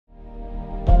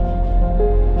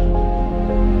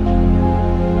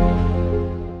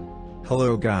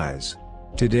Hello guys.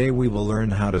 Today we will learn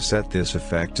how to set this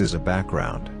effect as a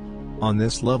background on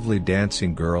this lovely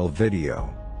dancing girl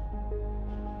video.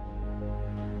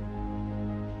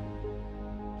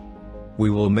 We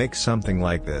will make something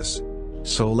like this.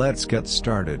 So let's get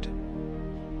started.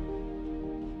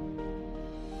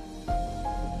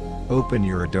 Open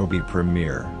your Adobe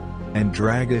Premiere and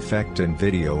drag effect and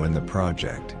video in the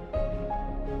project.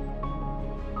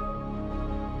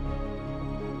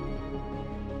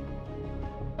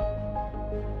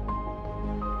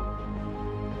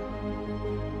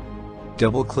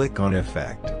 Double-click on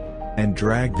Effect, and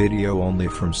drag video only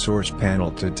from Source Panel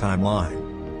to Timeline.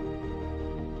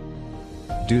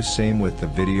 Do same with the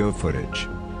video footage.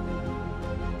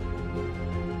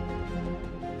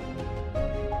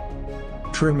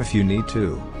 Trim if you need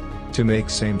to make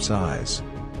same size.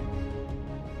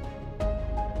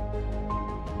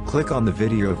 Click on the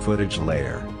video footage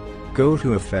layer. Go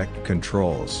to Effect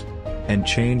Controls, and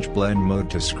change Blend Mode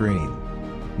to Screen.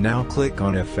 Now click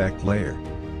on Effect Layer.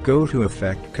 Go to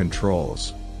Effect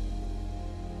Controls.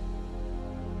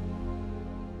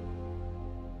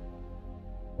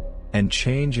 And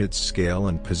change its scale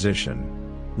and position.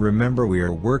 Remember we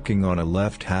are working on a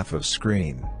left half of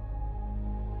screen.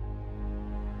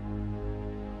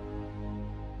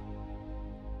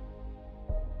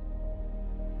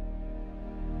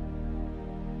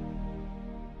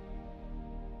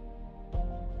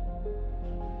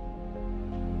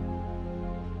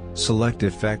 Select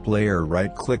Effect Layer,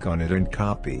 right-click on it and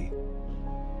copy.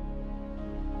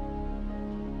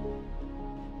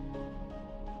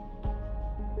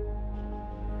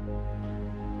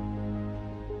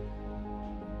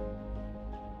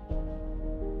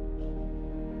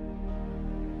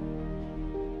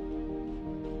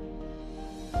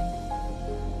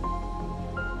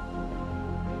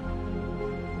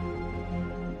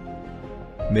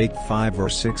 Make 5 or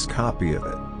 6 copies of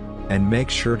it. And make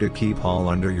sure to keep all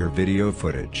under your video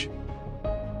footage.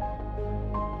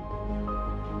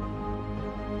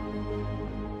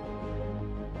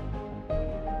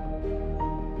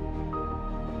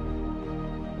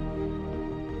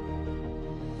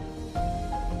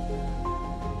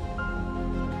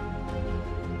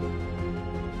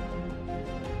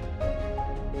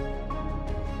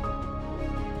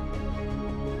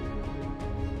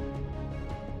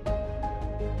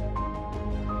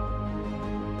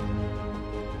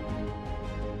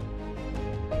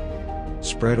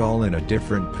 Spread all in a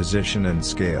different position and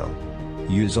scale.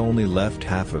 Use only left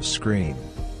half of screen.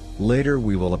 Later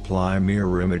we will apply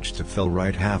mirror image to fill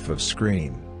right half of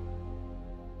screen.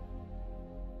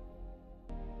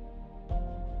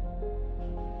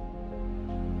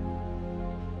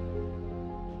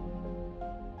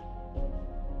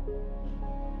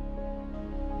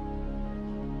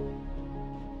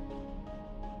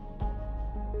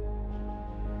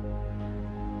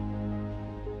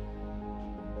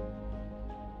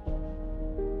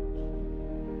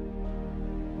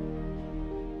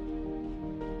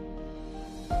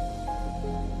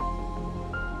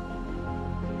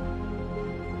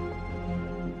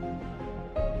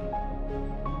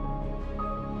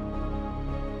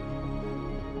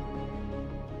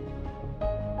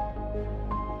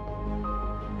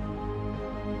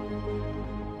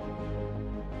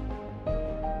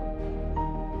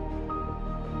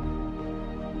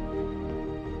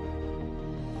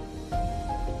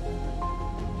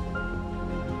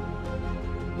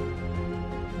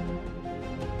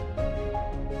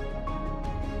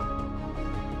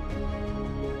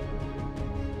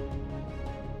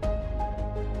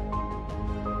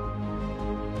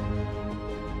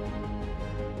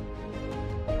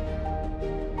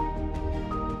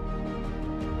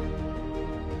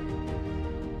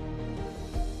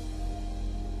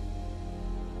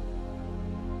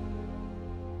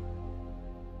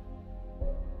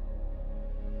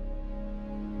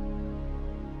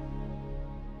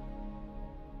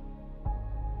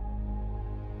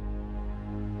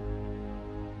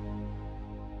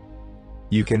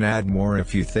 You can add more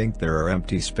if you think there are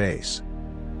empty space.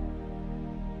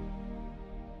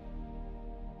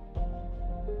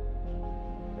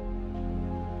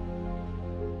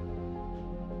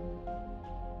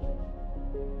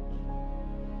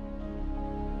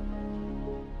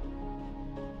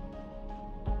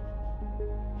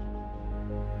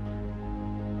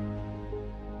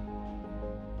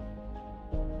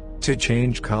 To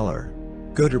change color,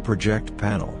 go to Project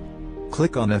Panel.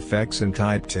 Click on Effects and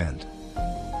type Tint.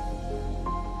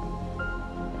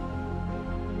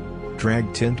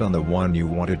 Drag tint on the one you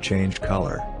want to change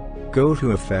color. Go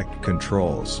to Effect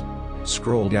Controls.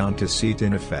 Scroll down to See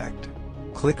Tint Effect.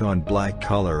 Click on black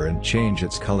color and change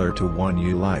its color to one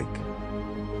you like.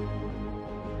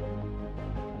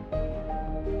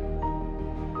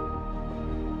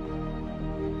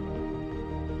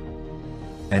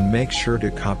 And make sure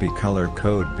to copy color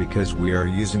code because we are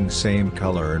using same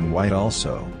color in white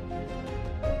also.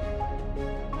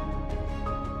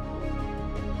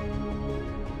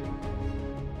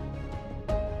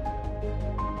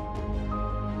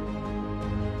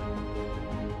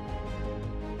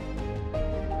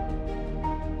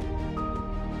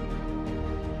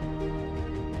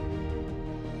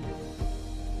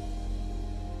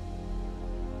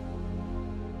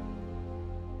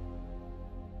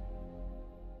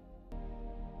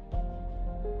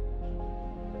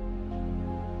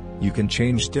 You can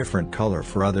change different color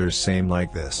for others same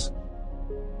like this.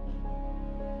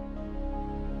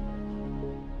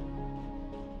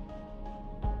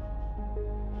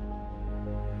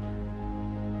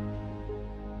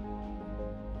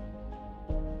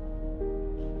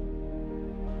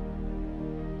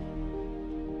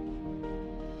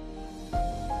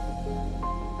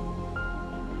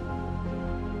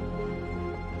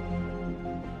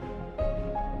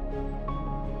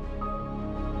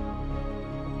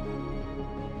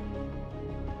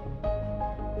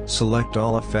 Select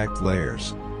all effect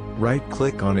layers.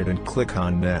 Right-click on it and click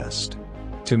on Nest.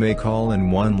 To make all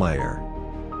in one layer.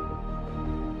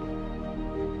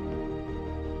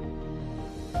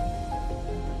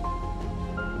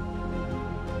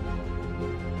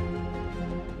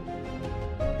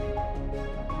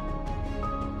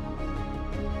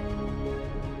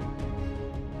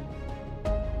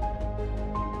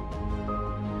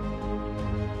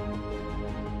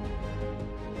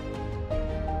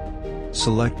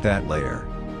 Select that layer.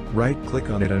 Right-click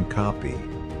on it and copy.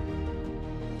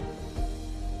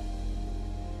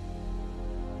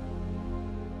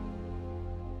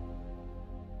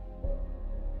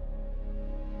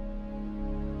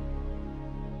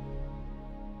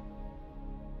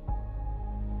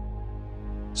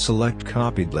 Select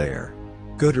copied layer.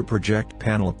 Go to Project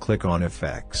panel, click on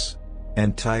Effects.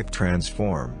 And type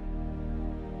Transform.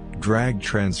 Drag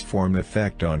Transform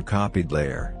effect on copied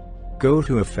layer. Go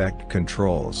to Effect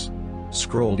Controls.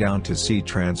 Scroll down to see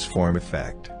Transform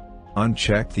Effect.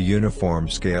 Uncheck the Uniform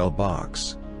Scale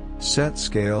box. Set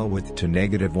Scale Width to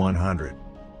 -100.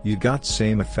 You got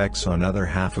same effects on other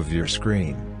half of your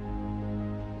screen.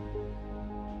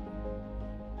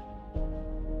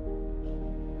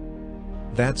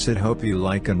 That's it, hope you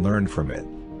like and learn from it.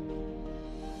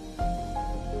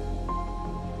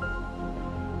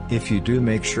 If you do,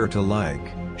 make sure to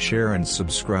like, share and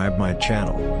subscribe my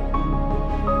channel.